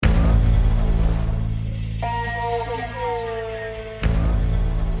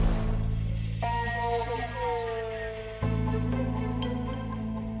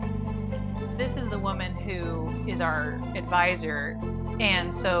as our advisor.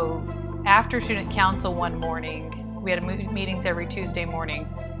 And so after student council one morning, we had meetings every Tuesday morning,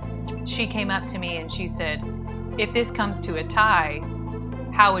 she came up to me and she said, if this comes to a tie,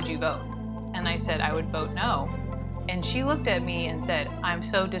 how would you vote? And I said, I would vote no. And she looked at me and said, I'm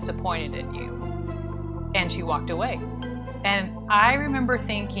so disappointed in you. And she walked away. And I remember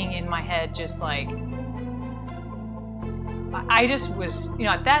thinking in my head, just like, I just was,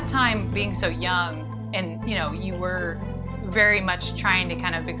 at that time being so young and, you were very much trying to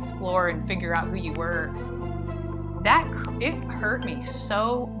kind of explore and figure out who you were. It hurt me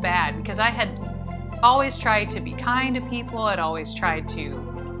so bad because I had always tried to be kind to people. I'd always tried to,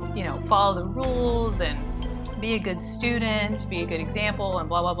 follow the rules and be a good student, be a good example, and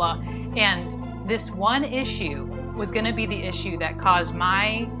blah, blah, blah. And this one issue was going to be the issue that caused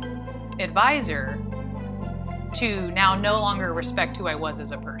my advisor to now no longer respect who I was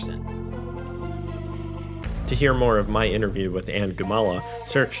as a person. To hear more of my interview with Ann Gummalla,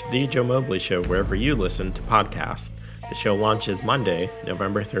 search The Joe Mobley Show wherever you listen to podcasts. The show launches Monday,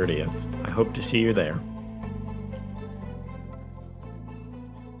 November 30th. I hope to see you there.